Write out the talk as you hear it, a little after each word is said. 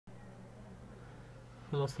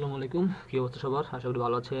Hello, আসসালামু আলাইকুম। কী অবস্থা সবার? আশা করি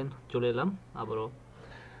ভালো আছেন। চলে এলাম আবারও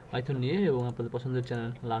পাইথন নিয়ে এবং আপনাদের পছন্দের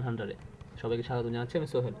চ্যানেল লার্ন হান্টারে সবাইকে স্বাগত জানাচ্ছি। আমি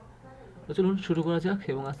সোহেল। তো চলুন শুরু করা যাক।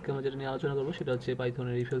 এবং আজকে আমরা যেটা নিয়ে আলোচনা করবো সেটা হচ্ছে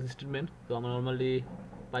পাইথনের ইফ এলস স্টেটমেন্ট। তো আমরা নর্মালি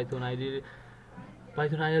পাইথন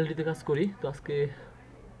আইএলডিতে কাজ করি। তো আজকে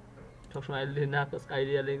সবসময়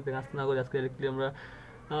আইডিয়ালিতে কাজ না করে আজকে ডিরেক্টলি আমরা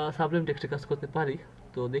সাবলেম টেক্সটে কাজ করতে পারি।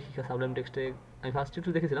 তো দেখি সাবলেম টেক্সটে আমি ফার্স্ট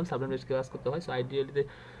একটু দেখেছিলাম সাবলেম টেক্সটে কাজ করতে হয়। সো আইডিয়ালিতে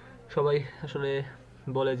সবাই আসলে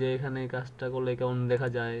বলে যে এখানে কাজটা করলে কেমন দেখা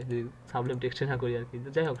যায়, যে সাবলেম টেক্সটে না করি আর কি।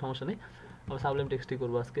 যাই হোক, সমস্যা নেই, আমরা সাবলেম টেক্সটই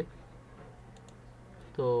করবো আজকে।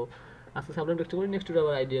 তো আজকে সাবলেম টেক্সট করি, নেক্সট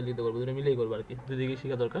আবার আইডিয়াল দিতে করবো, দুটো মিলেই করবো আর কি, দুদিকে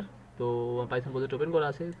শেখা দরকার। তো পাইথন প্রজেক্ট ওপেন করা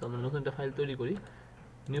আছে, তো আমরা নতুন একটা ফাইল তৈরি করি।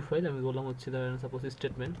 নিউ ফাইল আমি বললাম হচ্ছে ধরেন সাপোজ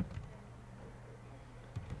স্টেটমেন্ট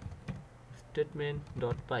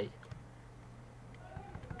ডট পাই।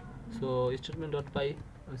 সো স্টেটমেন্ট ডট পাই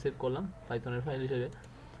আমি সেভ করলাম পাইথনের ফাইল হিসেবে।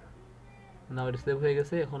 নাও এটা সেভ হয়ে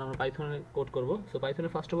গেছে। এখন আমরা পাইথনে কোড করব। সো পাইথনে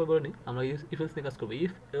ফার্স্ট অফ অল বলে নিই, আমরা ইফ এলস নিয়ে কাজ করবো।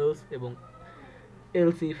 ইফ এলস এবং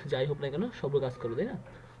এলস ইফ যাই হোক না কেন সবগুলো কাজ করবো, তাই না?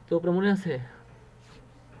 তো ওপরে মনে আছে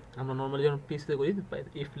আমরা নর্মালি যখন পিসিতে করি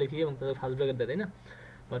ইফ লিখি এবং তাদের ফার্স্ট ব্র্যাকেট দেয়, তাই না?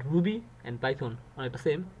 বাট রুবি অ্যান্ড পাইথন অনেকটা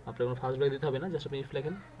সেম, আপনার কোনো ফার্স্ট ব্র্যাকেট দিতে হবে না, জাস্ট আপনি ইফ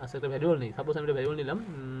লেখেন। আচ্ছা, একটা ভ্যারিয়েবল নেই, সাপোজ আমি একটা ভ্যারিয়েবল নিলাম,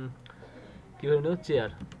 কী ভ্যারিয়েবল নিলাম?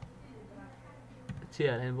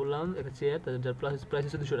 চেয়ার। আমি বললাম একটা চেয়ার, যার প্রাইস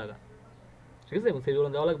হচ্ছে 200 টাকা, ঠিক আছে? এবং সেই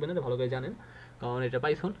বিবরণ দেওয়া লাগবে না, এটা ভালো করে জানেন, কারণ এটা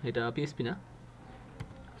পাইথন, এটা পিএসপি না।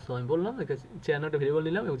 সো আমি বললাম একটা চেয়ার একটা ভেরিয়েবল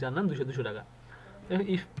নিলাম এবং যার নাম 200 টাকা। এখন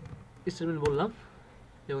ইফ স্টেটমেন্ট বললাম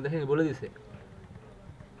এবং দেখেন বলে দিছে,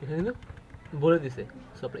 এখানে কিন্তু বলে দিছে।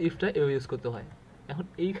 সো আপনার ইফটা এভাবে ইউজ করতে হয়। এখন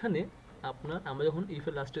এইখানে আমরা যখন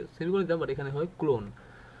ইফের লাস্টে সেমিকোলন দিলাম, বাট এখানে হয় ক্লোন।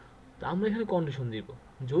 তো আমরা এখানে কন্ডিশন দিব,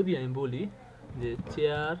 যদি আমি বলি যে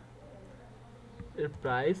চেয়ার এর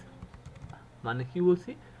প্রাইস, মানে কি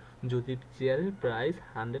বলছি, যদি চেয়ারের প্রাইস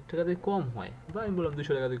 100 টাকা থেকে কম হয়, বা আমি বললাম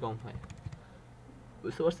 200 টাকা থেকে কম হয়,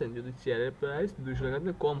 বুঝতে পারছেন? যদি চেয়ারের প্রাইস 200 টাকা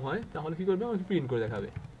থেকে কম হয় তাহলে কী করবে, আমাকে প্রিন্ট করে দেখাবে।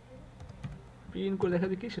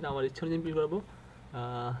 কি সেটা আমার ইচ্ছা অনুযায়ী প্রিন্ট করবো।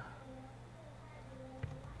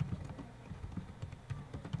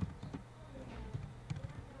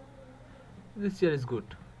 This chair is good,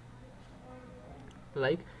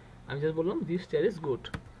 like আমি জাস্ট বললাম দিস চেয়ার ইজ গুড,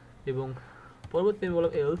 এবং পরবর্তী আমি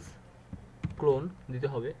বললাম এলস ক্লোন দিতে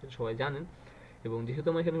হবে, এটা সবাই জানেন। এবং যেহেতু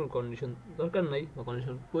আমার এখানে কোনো কন্ডিশন দরকার নাই বা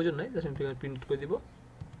কন্ডিশন প্রয়োজন নাই, জাস্ট আমি প্রিন্ট করে দিব,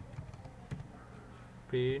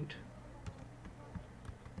 প্রিন্ট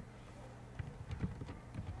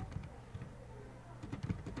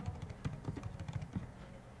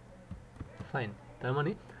ফাইন। তার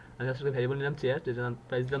মানে আমি জাস্ট একটা ভ্যারিয়েবল নিলাম চেয়ার, যেটার নাম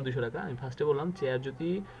প্রাইস দিলাম 200 টাকা। আমি ফার্স্টে বললাম চেয়ার যদি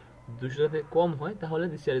 200 টাকা থেকে কম হয় তাহলে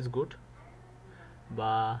দিস চেয়ার ইজ গুড,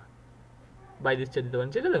 বা বাই দিস চেয়ার দিতে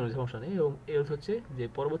পারেন, সেটা দেখুন সমস্যা নেই। এবং এলস হচ্ছে যে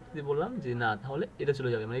পরবর্তীতে বললাম যে না, তাহলে এটা চলে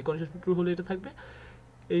যাবে, মানে এই কন্ডিশন ট্রু হলে এটা থাকবে,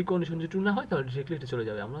 এই কন্ডিশন যদি ট্রু না হয় তাহলে ডিরেক্টলি এটা চলে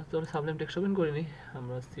যাবে। আমরা তাহলে সাবলাইম টেক্সট ওপেন করে নিই,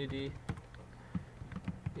 আমরা সিডি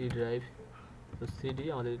ই ড্রাইভ। তো সিডি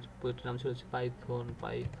আমাদের প্রজেক্টের নাম ছিল হচ্ছে পাইথন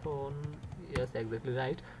ইয়েস, এক্স্যাক্টলি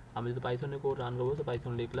রাইট। আমি যদি পাইথনে কোড রান করবো, তো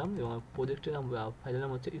পাইথন লিখলাম এবং প্রজেক্টের নাম, ফাইলের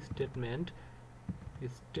নাম হচ্ছে স্টেটমেন্ট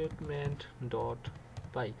ডট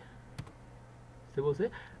পাই। সে বলছে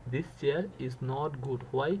this chair is not good,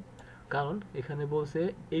 why? কারণ এখানে বলছে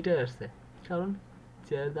এইটাই আসছে, কারণ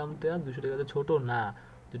চেয়ারের দামটা 200 টাকাতে ছোটো না।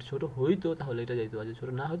 যদি ছোটো হইতো তাহলে এটা যাইতো, আর যদি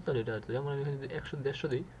ছোটো না হইতো তাহলে এটা হতো। যেমন আমি এখানে যদি 100-150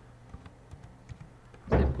 দিই,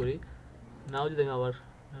 সেভ করি, নাও যদি আমি আবার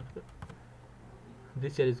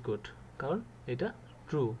দিস চেয়ার ইজ গুড, কারণ এটা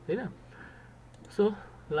ট্রু, তাই না? সো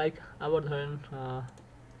লাইক আবার ধরেন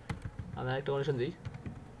আমি আরেকটা কন্ডিশন দিই,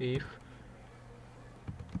 ইফ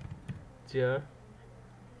চেয়ার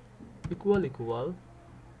ইকুয়াল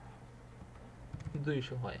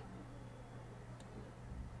 200 হয়,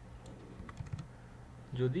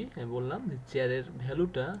 যদি আমি বললাম যে চেয়ারের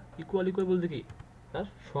ভ্যালুটা ইকুয়াল বলতে কি তার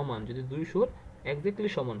সমান, যদি 200 এক্স্যাক্টলি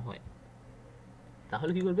সমান হয়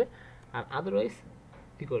তাহলে কি করবে, আর আদারওয়াইজ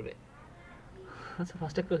কি করবে? আচ্ছা,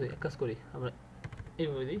 ফার্স্ট এক কাজ করি, আমরা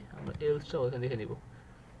এইভাবে দিই, আমরা এলসটা ওখানে দেখে নিব,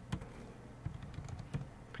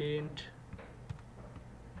 print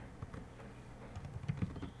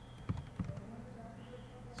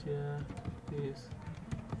chair is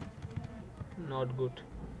not good.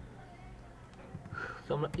 তো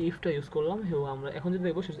আমরা ইফটা ইউজ করলাম এবং আমরা এখন যদি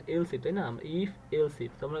দেখবো সেটা এলস ইফ, তাই না? আমরা ইফ এলস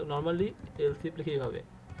ইফ, তো আমরা নর্মালি এলস ইফ লিখে এইভাবে,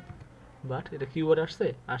 বাট এটা কিওয়ার্ড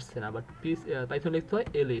আসছে না, বাট পাইথন লিখতে হয়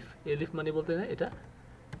এলিফ মানে বলতে না এটা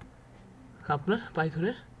আপনার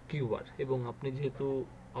পাইথনের কিওয়ার্ড। এবং আপনি যেহেতু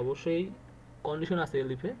অবশ্যই কন্ডিশন আছে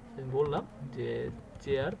এলিফে, আমি বললাম যে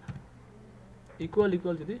চেয়ার ইকুয়াল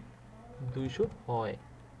যদি 200 হয়,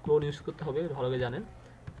 ক্লোন ইউজ করতে হবে, ভালো করে জানেন।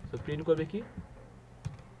 তো প্রিন্ট করবে কি,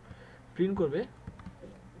 প্রিন্ট করবে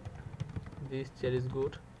this chair is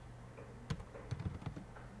good,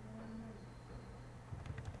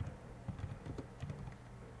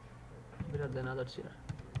 better than other chair.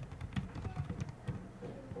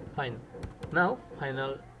 Fine. Now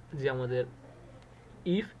final যে আমাদের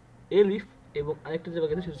if, elif এবং আরেকটা যে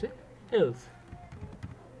বাকি আছে সেটা হচ্ছে else,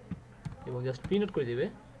 এবং জাস্ট প্রিন্ট আউট করে দিবে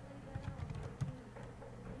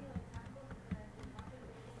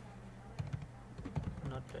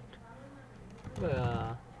নট ব্যাড,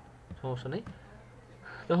 সমস্যা নেই।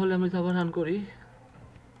 তাহলে আমি আবার রান করি।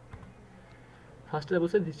 ফার্স্টে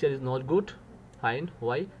বলছে this chair is not good, fine,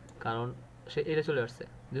 Y, কারণ সে এটা চলে আসছে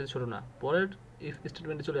যেহেতু ছোটো না। পরের ইফ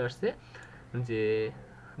স্টেটমেন্টে চলে আসছে যে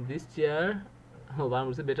দিস চেয়ার বানান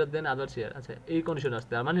বলছে বেটার দেন আদার চেয়ার। আচ্ছা, এই কন্ডিশন আসছে,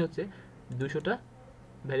 তার মানে হচ্ছে 200টা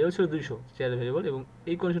ভ্যারিয়েবল ছিল, 200 চেয়ারের ভ্যারিয়েবল, এবং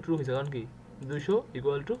এই কন্ডিশন ট্রু হয়েছে, কারণ কি 200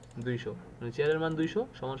 ইকুয়াল টু 200, মানে চেয়ারের মান 200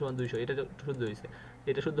 সমান সমান 200, এটা শুদ্ধ হয়েছে,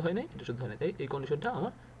 এটা শুদ্ধ হয় নাই, এটা শুদ্ধ হয় নাই, তাই এই কন্ডিশনটা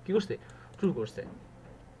আমার কী করছে, ট্রু করছে।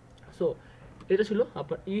 সো এটা ছিল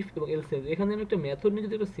আপনার ইফ এবং এলস। এখানে আমি একটা মেথড নিয়ে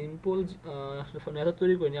যদি একটা সিম্পল মেথড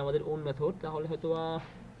তৈরি করি আমাদের ওন মেথড, তাহলে হয়তো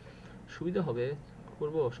সুবিধা হবে।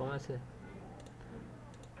 করবো, সময় আছে?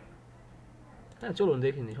 হ্যাঁ চলুন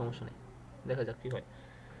দেখিনি, সমস্যা নেই, দেখা যাক কী হয়।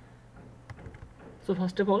 So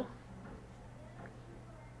first of all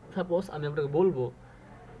suppose আমি আপনাকে বলবো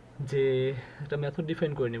যে একটা মেথড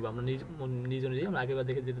ডিফাইন করে নেবো আমরা নিজে নিজেই, আমরা আগেবার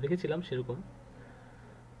যেটা দেখেছিলাম সেরকম।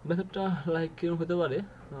 মেথডটা লাইক কীরকম হতে পারে,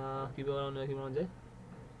 কী বানানো যায়।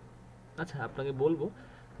 আচ্ছা, আপনাকে বলবো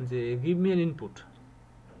যে গিভ মি অ্যান ইনপুট,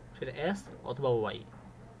 সেটা এস অথবা ওয়াই।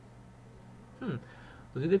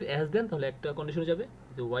 তো যদি এস দেন তাহলে একটা কন্ডিশনে যাবে,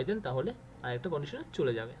 যদি ওয়াই দেন তাহলে আরেকটা কন্ডিশনে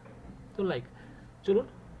চলে যাবে। তো লাইক চলুন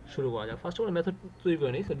শুরু করা যাক। ফার্স্ট অফ অল মেথড তৈরি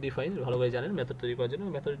করে নিই, ডিফাইন ভালো করে জানেন মেথড তৈরি করার জন্য।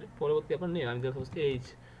 মেথড পরবর্তী আপনার নেই, আমি দেবো এইজ,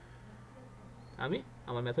 আমি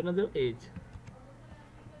আমার মেথড না দেবো এইজ।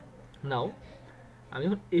 নাও আমি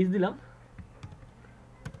এখন এইজ দিলাম,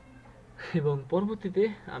 এবং পরবর্তীতে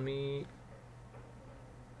আমি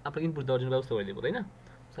আপনাকে ইনপুট দেওয়ার জন্য ব্যবস্থা করে দেবো, তাই না?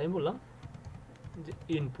 আমি বললাম যে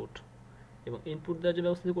ইনপুট, এবং ইনপুট দেওয়ার যে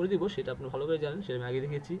ব্যবস্থা করে দিব সেটা আপনি ভালো করে জানেন, সেটা আমি আগে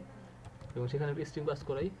দেখেছি, এবং সেখানে আমি স্ট্রিং পাস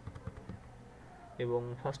করাই। এবং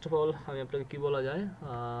ফার্স্ট অফ অল আমি আপনাকে কি বলা যায়,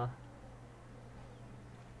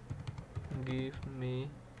 গিভ মি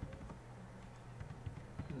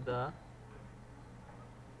দ্য,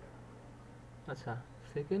 আচ্ছা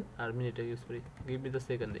সেকেন্ড আর মিনিটে ইউজ করি, গিভ মি দ্য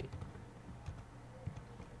সেকেন্ড দিই।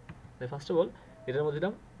 ফার্স্ট অফ অল এটার মধ্যে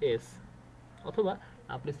দিলাম এস, অথবা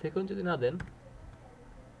আপনি সেকেন্ড যদি না দেন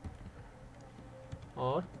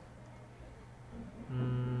or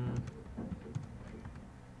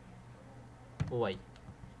y,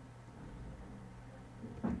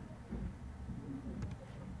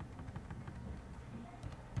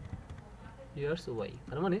 here's y,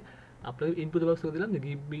 তার মানে আপনাকে ইনপুট বক্স করে দিলাম যে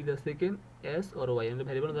give me the second S or Y, আমরা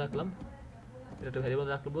ভ্যারিয়েবল রাখলাম, এটা একটা ভ্যারিয়েবল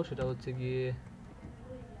রাখবো, সেটা হচ্ছে গিয়ে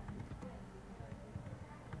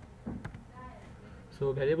সো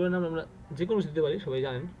ভ্যারিয়েবলের নাম আমরা যে কোনো দিতে পারি, সবাই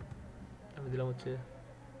জানেন। আমি দিলাম হচ্ছে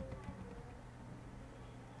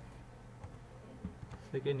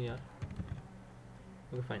সেকেন্ড ইয়ার,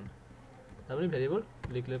 ওকে ফাইন। তারপরে ভ্যারিয়েবল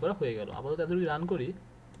ডিক্লেয়ার করা হয়ে গেল। আপাতত এতটুকু রান করি,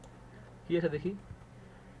 কি আছে দেখি,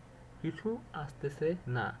 কিছু আসতেছে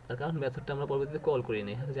না, তার কারণ মেথডটা আমরা পরবর্তীতে কল করি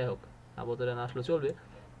নি। যাই হোক, আপাতত রান আসলে চলবে,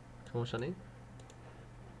 সমস্যা নেই।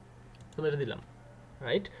 তোমরা এটা দিলাম,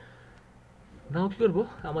 রাইট? নাও কী করবো,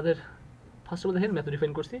 আমাদের ফার্স্ট অফ অল দেখেন মেথড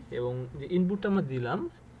ডিফাইন করছি, এবং যে ইনপুটটা আমরা দিলাম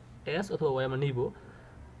এস অথবা ওয়াই আমরা নিব,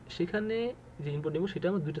 সেখানে যে ইনপুট নেব সেটা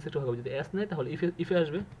আমার দুইটা সেক্টর হবে। যদি এস নেয় তাহলে ইফে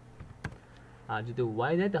আসবে, আর যদি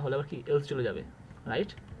ওয়াই নেয় তাহলে আবার কি এলস চলে যাবে,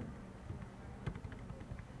 রাইট?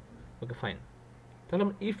 ওকে ফাইন, তাহলে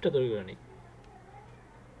আমরা ইফটা তৈরি করে নিই।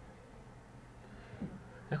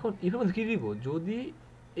 এখন ইফের মধ্যে কী দিব, যদি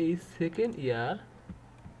এই সেকেন্ড ইয়ার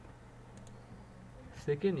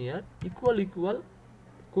ইকুয়াল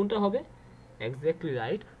কোনটা হবে, এক্স্যাক্টলি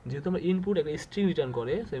রাইট, যেহেতু আমরা ইনপুট একটা স্ট্রিং রিটার্ন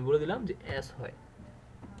করে, আমি বলে দিলাম যে এস হয়,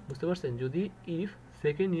 বুঝতে পারছেন? যদি ইফ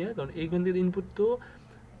সেকেন্ড ইয়ার, কারণ এইখান থেকে ইনপুট তো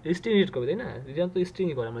স্ট্রিং রিড করবে, তাই না? রিটার্ন তো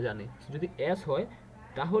স্ট্রিংই করে, আমরা জানি। যদি এস হয়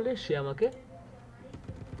তাহলে সে আমাকে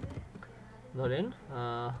ধরেন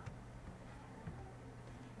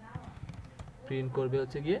প্রিন্ট করবে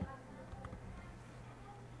হচ্ছে গিয়ে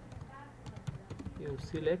ইউ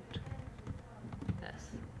সিলেক্ট এস,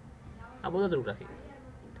 আপাতত রূপ রাখি,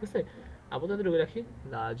 ঠিক আছে? আপাতত রূপে রাখি।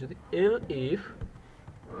 আর যদি এল ইফ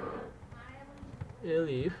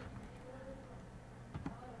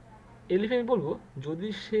আমি বলবো যদি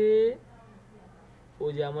সে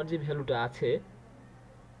ওই যে আমার যে ভ্যালুটা আছে,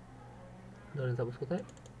 ধরেন সাপোজ কোথায়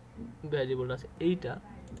ভ্যারিয়েবলটা আছে এইটা,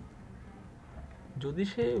 যদি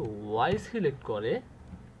সে ওয়াই সিলেক্ট করে,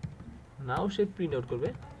 নাও সে প্রিন্ট আউট করবে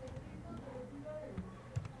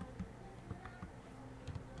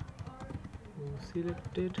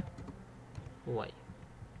সিলেক্টেড ওয়াই।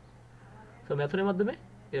 তো মেথডের মাধ্যমে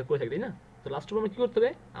এটা করে থাকি, তাই না? তো লাস্ট আমরা কি করতে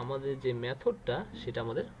হবে, আমাদের যে মেথডটা সেটা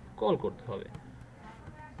আমাদের কল করতে হবে।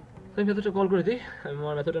 তো আমি মেথডটা কল করে দিই।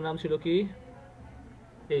 আমার মেথডের নাম ছিল কি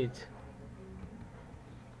এইচ।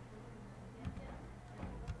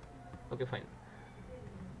 ওকে ফাইন,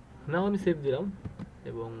 নাও আমি সেভ দিলাম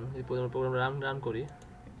এবং এই প্রোগ্রাম রান করি।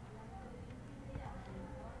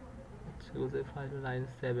 line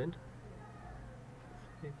 7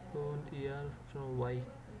 second year from y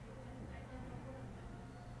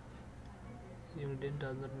unit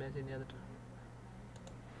does not match any other.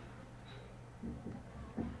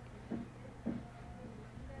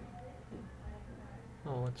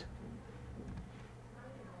 Oh, আচ্ছা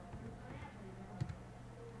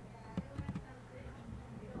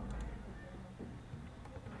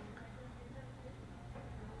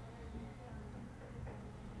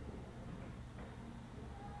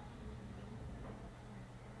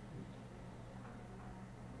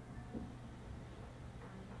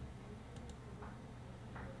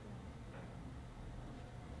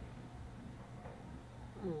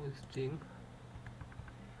string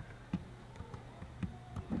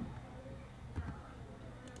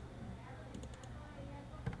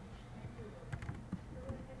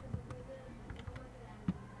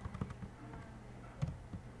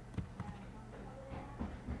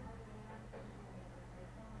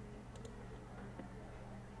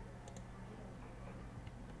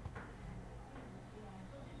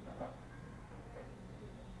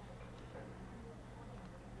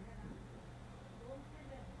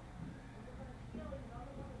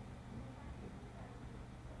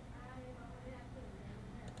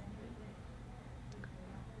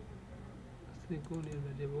second year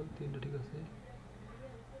variable তিনটা ঠিক আছে।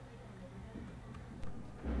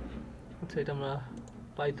 আচ্ছা এটা আমরা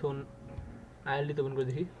পাইথন আইএলডি ওপেন করে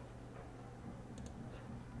দেখি।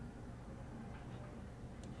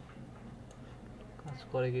 কাজ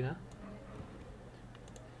করে কিনা।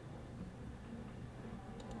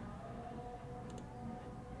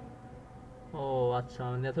 ও আচ্ছা,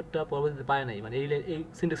 মেথডটা পরবর্তীতে পায় নাই, মানে এই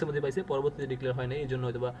সিনট্যাক্সের মধ্যে পাইছে, পরবর্তীতে ডিক্লেয়ার হয় নাই, এই জন্য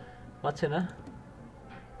হয়তো বা পাচ্ছে না।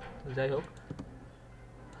 যাই হোক,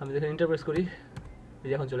 আমি দেখে ইন্টারপ্রেস করি, এই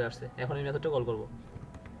যে এখন চলে আসছে। এখন এই মেথডটা কল করব।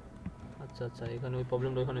 আচ্ছা আচ্ছা, এখানে ওই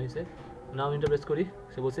প্রবলেমটা ওখানে হয়েছে। নাও ইন্টারপ্রেস করি,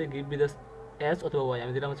 সে বলছে গিভ বি দ্য এস অথবা ওয়াই।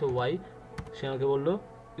 আমি দিলাম হচ্ছে ওয়াই, সে আমাকে বললো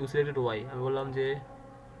ইউ সিলেক্টেড ওয়াই। আমি বললাম যে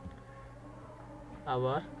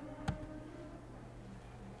আবার,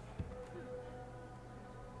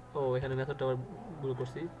 ও এখানে মেথডটা আবার ভুল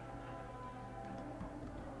করছি।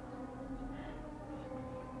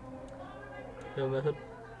 এবং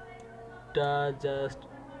মেথডটা জাস্ট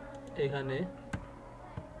এখানে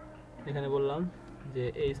বললাম যে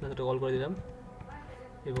এই মেথডটা কল করে দিলাম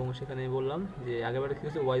এবং সেখানে বললাম যে আগেরবার কি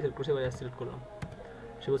হচ্ছে ওয়াই সিলেক্ট করছে, এবার এস সিলেক্ট করলাম।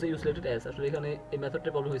 সে বলছে ইউ সিলেক্টেড এস। আসলে এখানে এই মেথডটা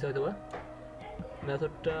প্রবলেম হয়েছে হয়তো বা।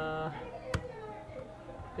 মেথডটা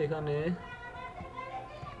এখানে